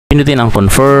Pinutin ang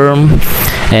confirm.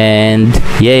 And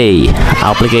yay!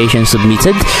 Application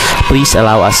submitted. Please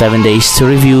allow us 7 days to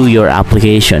review your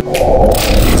application.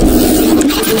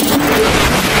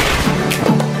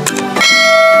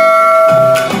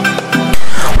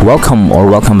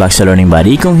 Welcome back sa Learning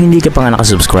Buddy. Kung hindi ka pa nga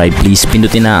nakasubscribe, please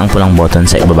pindutin na ang pulang button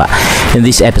sa ibaba. In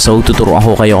this episode, tuturuan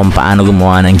ko kayo kung paano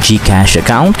gumawa ng Gcash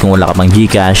account. Kung wala ka pang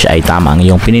Gcash, ay tama ang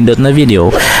iyong pinindot na video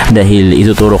dahil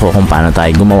ituturo ko kung paano tayo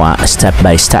gumawa step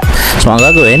by step. So ang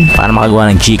gagawin, para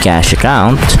makagawa ng Gcash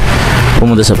account,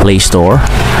 pumunta sa Play Store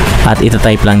at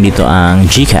itatype lang dito ang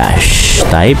Gcash.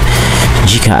 Type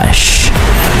Gcash.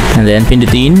 And then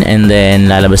pindutin, and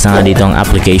then lalabas na nga dito ang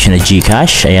application na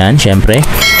Gcash. Ayan, syempre.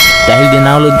 Dahil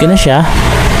dinownload ko na siya,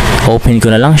 open ko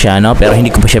na lang siya, no? Pero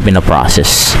hindi ko pa siya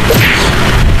pinaprocess.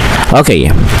 Okay.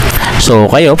 So,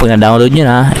 kayo, pag na-download nyo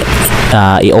na,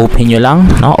 i-open nyo lang,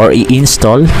 no? Or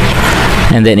i-install,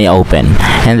 and then i-open.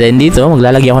 And then dito,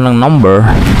 maglalagay ako ng number.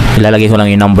 Ilalagay ko lang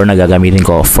yung number na gagamitin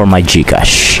ko for my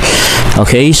Gcash.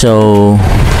 Okay, so,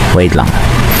 wait lang.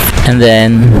 And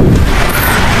then,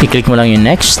 i-click mo lang yung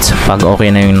next pag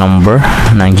okay na yung number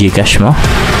ng Gcash mo.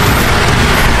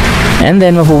 And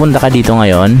then mapupunta ka dito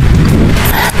ngayon.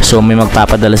 So may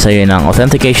magpapadala sa iyo ng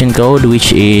authentication code, which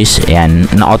is ayan,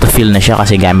 na-autofill na siya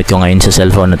kasi gamit ko ngayon sa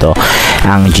cellphone na to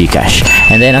ang Gcash.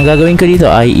 And then ang gagawin ko dito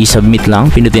ay i-submit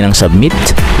lang, pindutin ang submit.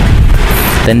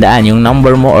 Tandaan, yung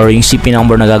number mo or yung CP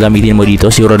number na gagamitin mo dito,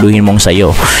 siguraduhin mong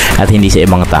sa'yo at hindi sa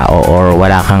ibang tao, or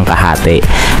wala kang kahati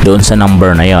doon sa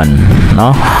number na yon,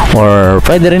 no? Or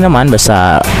pwede rin naman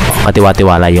basta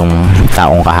katiwa-tiwala yung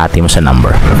taong kahati mo sa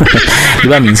number. Di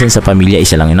ba minsan sa pamilya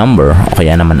isa lang yung number, o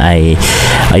kaya naman ay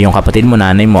yung kapatid mo,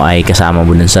 nanay mo ay kasama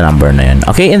mo dun sa number na yun.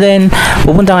 Okay, and then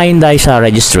pupunta ngayon tayo sa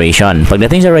registration.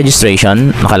 Pagdating sa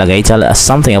registration, nakalagay, tell us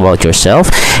something about yourself.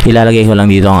 Ilalagay ko lang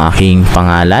dito ang aking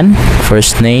pangalan,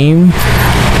 first name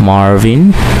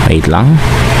Marvin, wait lang,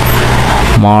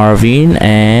 Marvin,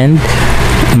 and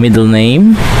middle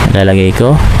name ilalagay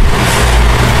ko,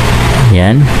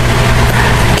 yan.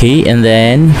 Okay, and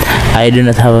then I do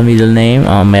not have a middle name.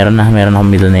 Meron akong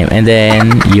middle name. And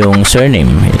then yung surname,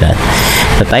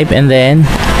 type, and then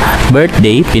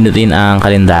birthday, pinutin ang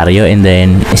kalendaryo, and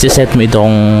then isa-set mo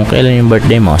itong kailan yung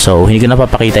birthday mo. So hindi ko na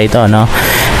papakita ito, no?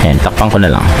 Ayan, takpan ko na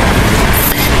lang.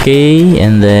 Okay,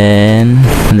 and then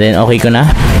okay ko na.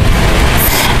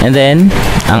 And then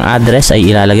ang address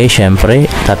ay ilalagay, syempre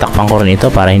tatakpan ko rin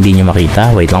ito para hindi nyo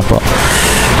makita. Wait lang po.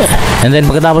 And then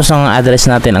pagkatapos ng address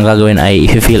natin, ang gagawin ay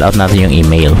i-fill out natin yung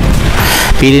email.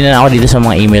 Pili na ako dito sa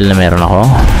mga email na meron ako.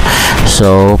 So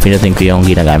pinutin ko yung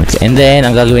ginagamit ko. And then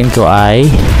ang gagawin ko ay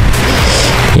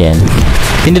yan,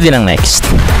 pinutin ang next.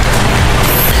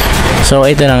 So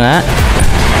ito na nga,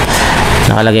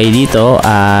 nakalagay dito,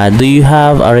 do you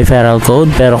have a referral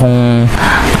code? Pero kung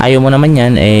ayaw mo naman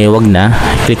yan, eh wag na,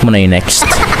 click mo na yung next.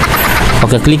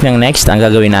 Pagka-click ng next, ang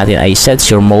gagawin natin ay set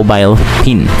your mobile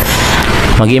PIN.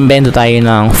 Mag-iimbento tayo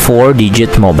ng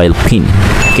 4-digit mobile PIN.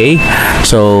 Okay?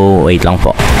 So, wait lang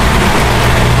po.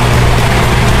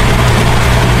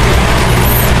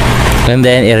 And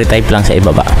then, i-retype lang sa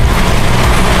ibaba.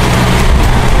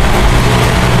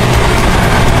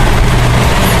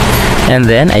 And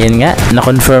then, ayun nga,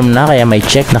 na-confirm na, kaya may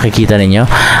check, nakikita ninyo.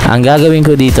 Ang gagawin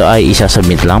ko dito ay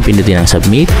isa-submit lang, pindutin ang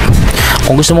submit.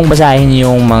 Kung gusto mong basahin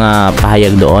yung mga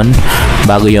pahayag doon,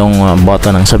 bago yung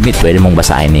button ng submit, pwede mong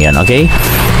basahin yun, okay?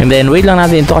 And then, wait lang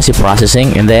natin ito kasi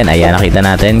processing. And then, ayan, nakita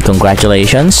natin,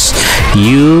 congratulations,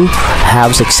 you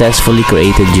have successfully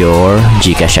created your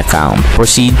Gcash account.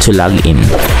 Proceed to log in.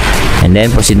 And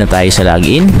then, proceed na tayo sa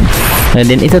login. And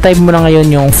then, itatype mo na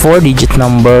ngayon yung 4-digit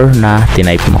number na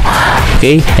tinype mo.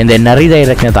 Okay? And then,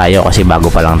 na-redirect na tayo kasi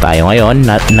bago pa lang tayo ngayon.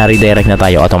 Na-redirect na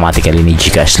tayo automatically ni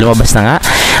Gcash. Lumabas na nga.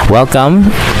 Welcome.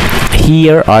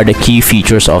 Here are the key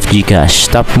features of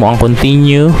Gcash. Tap mo ang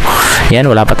continue. Yan,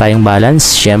 wala pa tayong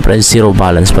balance. Siyempre, zero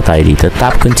balance pa tayo dito.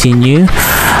 Tap continue.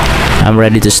 I'm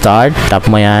ready to start. Tap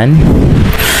mo yan.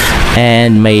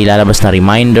 And may lalabas na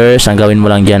reminders. Ang gawin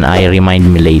mo lang dyan ay remind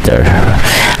me later.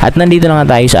 At nandito na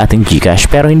nga tayo sa ating Gcash,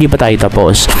 pero hindi pa tayo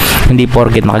tapos. Hindi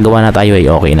porket nakagawa na tayo ay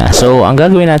okay na. So ang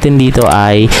gagawin natin dito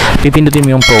ay pipindutin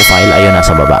mo yung profile, ayun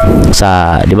nasa baba.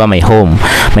 Sa, di ba, may home,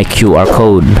 may QR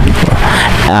code,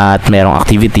 at merong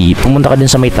activity. Pumunta ka dun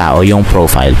sa may tao, yung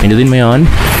profile. Pindutin mo yon.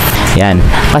 Yan.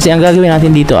 Kasi ang gagawin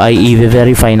natin dito ay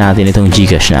i-verify natin itong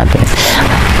Gcash natin.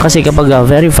 Kasi kapag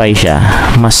verify siya,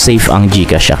 mas safe ang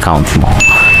Gcash account mo.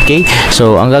 Okay?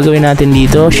 So, ang gagawin natin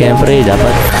dito, syempre,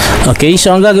 dapat... Okay, so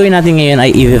ang gagawin natin ngayon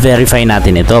ay i-verify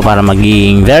natin ito para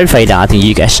maging verified ang ating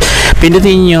Gcash.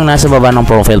 pindutin yung nasa baba ng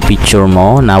profile picture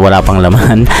mo na wala pang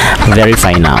laman.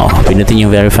 Verify now. Pindutin yung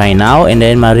verify now, and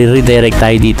then mariredirect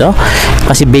tayo dito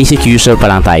kasi basic user pa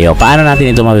lang tayo. Paano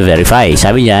natin ito ma-verify?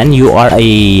 Sabi niyan, you are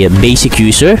a basic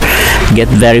user. Get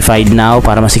verified now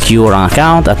para ma-secure ang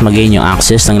account at mag-gain yung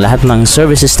access ng lahat ng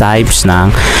services types ng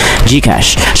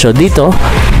Gcash. So dito,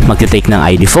 magte-take ng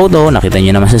ID photo, nakita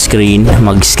nyo naman sa screen,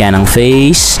 mag-scan ng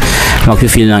face,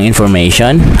 mag-fill ng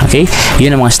information. Okay?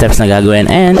 Yun ang mga steps na gagawin,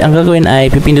 and ang gagawin ay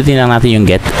pipindutin lang natin yung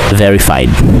get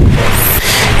verified.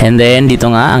 And then dito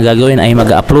nga ang gagawin ay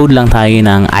mag-upload lang tayo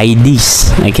ng IDs.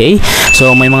 Okay?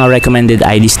 So may mga recommended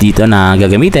IDs dito na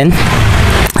gagamitin.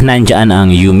 Nandiyan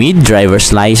ang UMID, driver's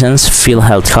license,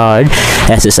 PhilHealth card,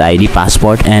 SSID,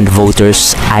 passport, and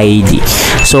voter's ID.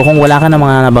 So kung wala ka na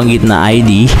mga nabanggit na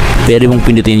ID, pwede mong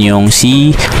pindutin yung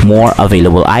see more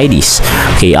available IDs.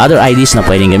 Okay, other IDs na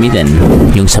pwedeng gamitin,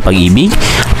 yung sa pag-ibig,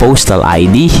 postal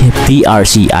ID,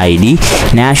 PRC ID,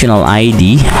 national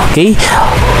ID, okay?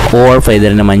 Or pwede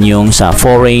rin naman yung sa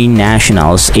foreign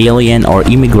nationals, alien or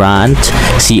immigrant,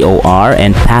 COR,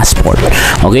 and passport.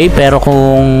 Okay, pero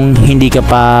kung hindi ka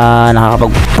pa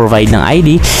nakakapag-provide ng ID,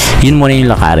 yun muna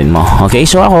yung lakarin mo. Okay,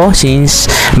 so ako,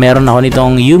 since meron ako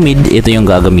nitong UMID, ito yung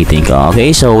gagamitin ko.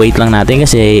 Okay, so wait lang natin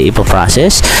kasi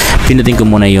ipaprocess. Pinutin ko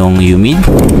muna yung UMID.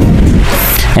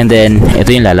 And then,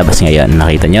 ito yung lalabas ngayon.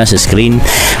 Nakita nyo sa screen.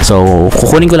 So,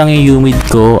 kukunin ko lang yung UMID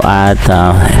ko at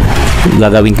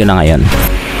gagawin ko na ngayon.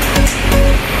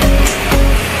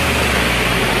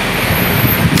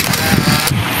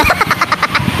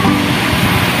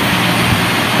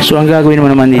 So, ang gagawin mo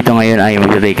naman dito ngayon ay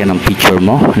mag-take ka ng picture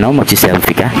mo, no?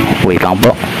 Mag-selfie ka. Wait lang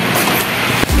po.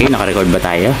 Okay, naka-record ba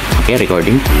tayo? Okay,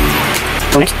 recording.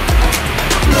 Next.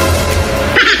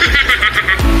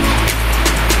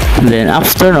 Then,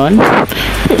 after nun,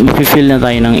 mag-fill na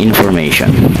tayo ng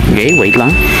information. Okay, wait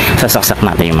lang. Sasaksak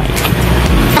natin yung mic.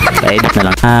 Edit na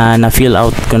lang. Na-fill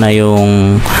out ko na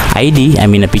yung ID. I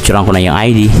mean, na-picturean ko na yung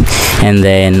ID. And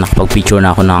then, nakapag-picture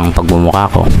na ako ng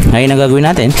pagbumukha ko. Ngayon, ang gagawin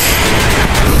natin,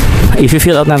 if you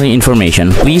fill out natin information,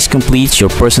 please complete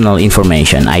your personal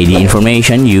information. ID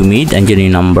information, UMID, andyan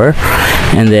yung number.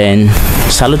 And then,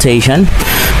 salutation,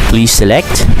 please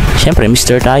select. Siyempre,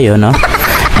 Mr. tayo, no?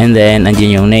 And then,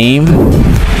 andyan yung name,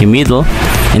 yung middle.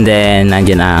 And then,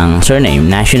 andyan ang surname,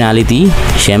 nationality.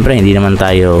 Siyempre, hindi naman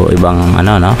tayo ibang,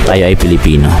 no? Tayo ay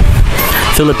Pilipino.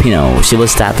 Filipino, civil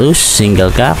status, single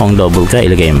ka, kung double ka,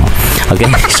 ilagay mo. Okay,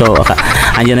 so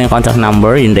andyan na yung contact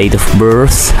number, yung date of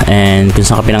birth, and kung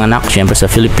saan ka pinanganak, syempre sa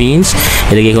Philippines.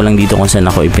 Ilagay ko lang dito kung saan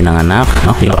ako ipinanganak,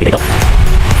 no? Yung dito.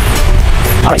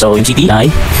 Alright, so yung city ay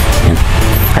yan.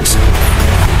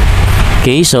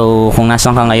 Okay, so kung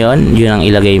nasan ka ngayon, yun ang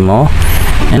ilagay mo.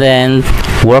 And then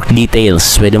work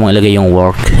details, pwede mong ilagay yung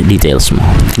work details mo.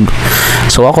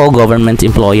 So ako, government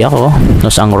employee ako.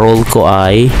 Tapos ang role ko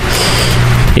ay,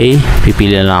 okay,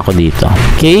 pipili lang ako dito.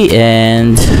 Okay,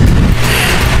 and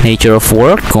nature of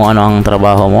work, kung ano ang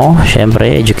trabaho mo.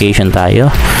 Syempre, education tayo.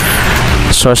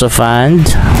 Source of fund,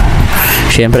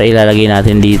 syempre ilalagay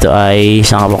natin dito ay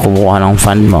saan ka ba kumukuha ng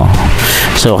fund mo.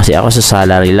 So kasi ako sa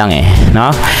salary lang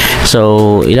no?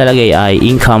 So ilalagay ay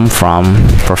income from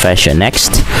profession.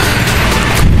 Next.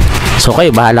 So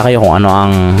kayo, bahala kayo kung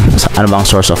ano bang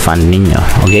source of fund ninyo.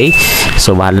 Okay?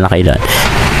 So bahala na kayo doon.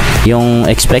 Yung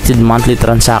expected monthly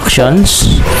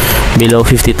transactions below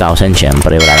 50,000,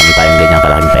 syempre wala naman tayong ganyang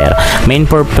kalaking pera. Main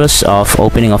purpose of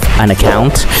opening of an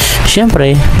account,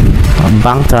 syempre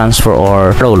bank transfer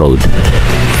or flow load.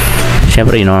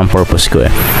 Syempre yun ang purpose ko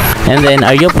And then,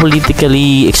 are you a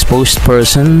politically exposed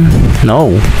person?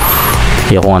 No.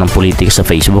 Ayoko nga ng politika sa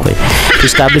Facebook To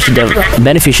establish the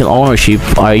beneficial ownership,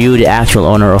 are you the actual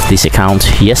owner of this account?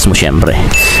 Yes mo syempre.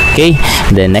 Okay,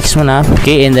 then next mo na.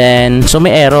 Okay, and then, so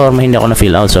may error, hindi ako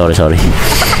na-fill out, sorry.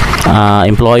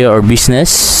 Employer or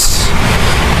business,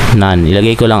 none.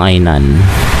 Ilagay ko lang ay none.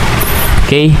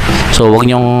 Okay, so wag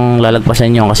nyong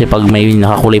lalagpasan nyo kasi pag may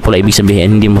nakakulay pula, ibig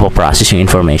sabihin hindi mo pa-process yung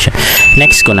information.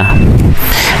 Next ko na.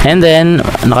 And then,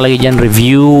 nakalagay dyan,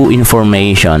 review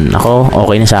information. Ako,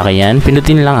 okay na sa akin yan.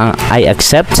 Pindutin lang ang I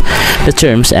accept the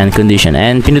terms and condition.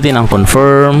 And pindutin ang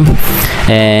confirm.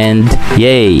 And,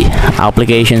 yay!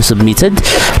 Application submitted.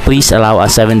 Please allow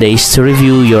us 7 days to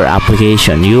review your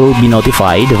application. You'll be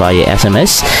notified via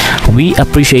SMS. We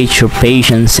appreciate your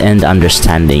patience and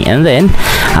understanding. And then,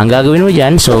 ang gagawin mo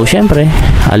dyan, so, syempre,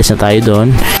 alis na tayo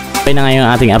doon. Okay na ngayon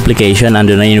ating application,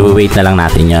 andun na yun, wait na lang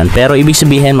natin yan. Pero ibig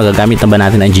sabihin, magagamit na ba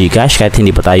natin ang Gcash kahit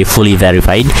hindi pa tayo fully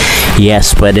verified?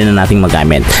 Yes, pwede na nating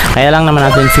magamit. Kaya lang naman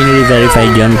natin fully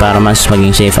verified yun para mas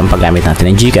maging safe ang paggamit natin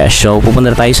ng Gcash. So,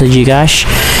 pupunta tayo sa Gcash.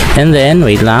 And then,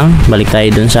 wait lang, balik tayo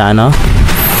dun sa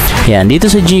Yan, dito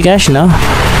sa Gcash, no?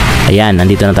 Ayan,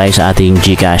 nandito na tayo sa ating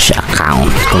Gcash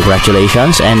account.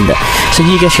 Congratulations. And sa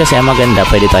Gcash kasi ang maganda,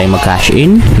 pwede tayong mag-cash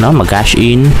in, no? Mag-cash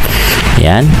in.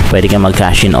 Ayan, pwede kang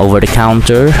mag-cash in over the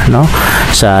counter, no?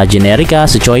 Sa Generica,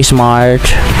 sa Choice Mart,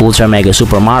 Ultra Mega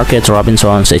Supermarkets,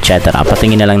 Robinsons, etc.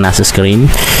 Patingin na lang nasa screen.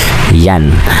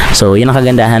 Yan. So, yan ang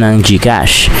kagandahan ng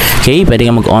Gcash. Okay, pwede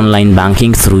kang mag-online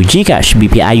banking through Gcash,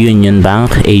 BPI Union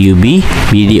Bank, AUB,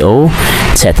 BDO,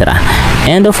 etc.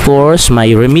 And of course,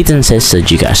 may remittances sa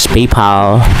Gcash,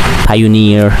 PayPal,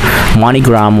 Pioneer,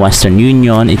 MoneyGram, Western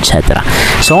Union, etc.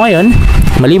 So ngayon,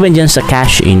 maliban dyan sa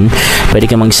cash in, pwede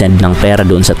ka mag-send ng pera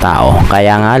doon sa tao.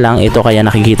 Kaya nga lang, ito kaya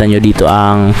nakikita nyo dito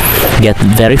ang get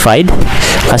verified.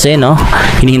 Kasi no,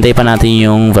 hinihintay pa natin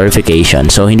yung verification.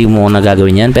 So hindi mo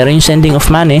nagagawin yan. Pero yung sending of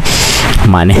money,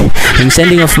 yung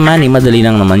sending of money, madali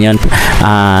lang naman yun.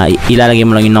 Ilalagay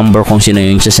mo lang yung number kung sino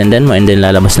yung sasendan mo, and then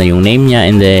lalabas na yung name niya,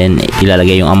 and then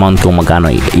ilalagay yung amount kung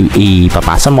magkano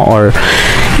ipapasa mo or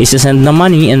isasend na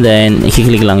money, and then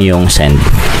ikiklik lang yung send.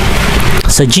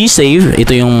 Sa GSave,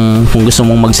 ito yung kung gusto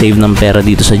mong mag-save ng pera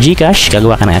dito sa Gcash,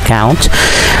 gagawa ka ng account.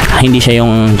 Hindi siya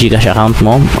yung Gcash account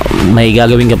mo, may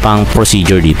gagawin ka pang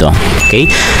procedure dito.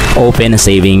 Okay? Open a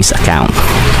savings account.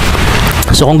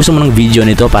 So kung gusto mo ng video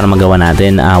nito para magawa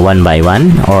natin one by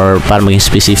one or para maging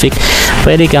specific,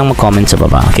 pwede kang mag-comment sa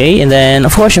baba. Okay? And then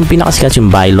of course, yung pinakasikat yung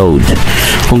buy load.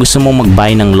 Kung gusto mo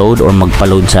mag-buy ng load or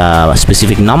magpa-load sa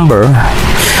specific number,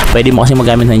 pwede mo kasi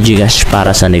magamit ng Gcash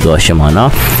para sa negosyo mo,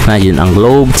 no? Nandiyan ang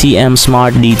Globe, TM,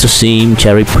 Smart, Dito SIM,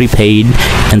 Cherry Prepaid,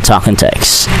 and Talk and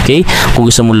Text. Okay?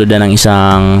 Kung gusto mo loadan ng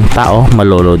isang tao,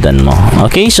 maloloadan mo.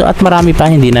 Okay? So, at marami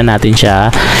pa, hindi na natin siya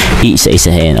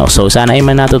iisa-isahin. So, sana ay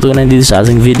man natutunan dito sa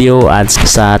ating video at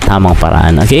sa tamang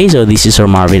paraan. Okay? So, this is Sir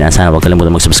Marvin at sana huwag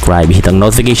kalimutan mag-subscribe. Hit ang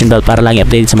notification bell para lagi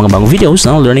updated sa mga bagong videos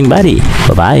ng Learning Buddy.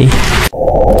 Bye-bye!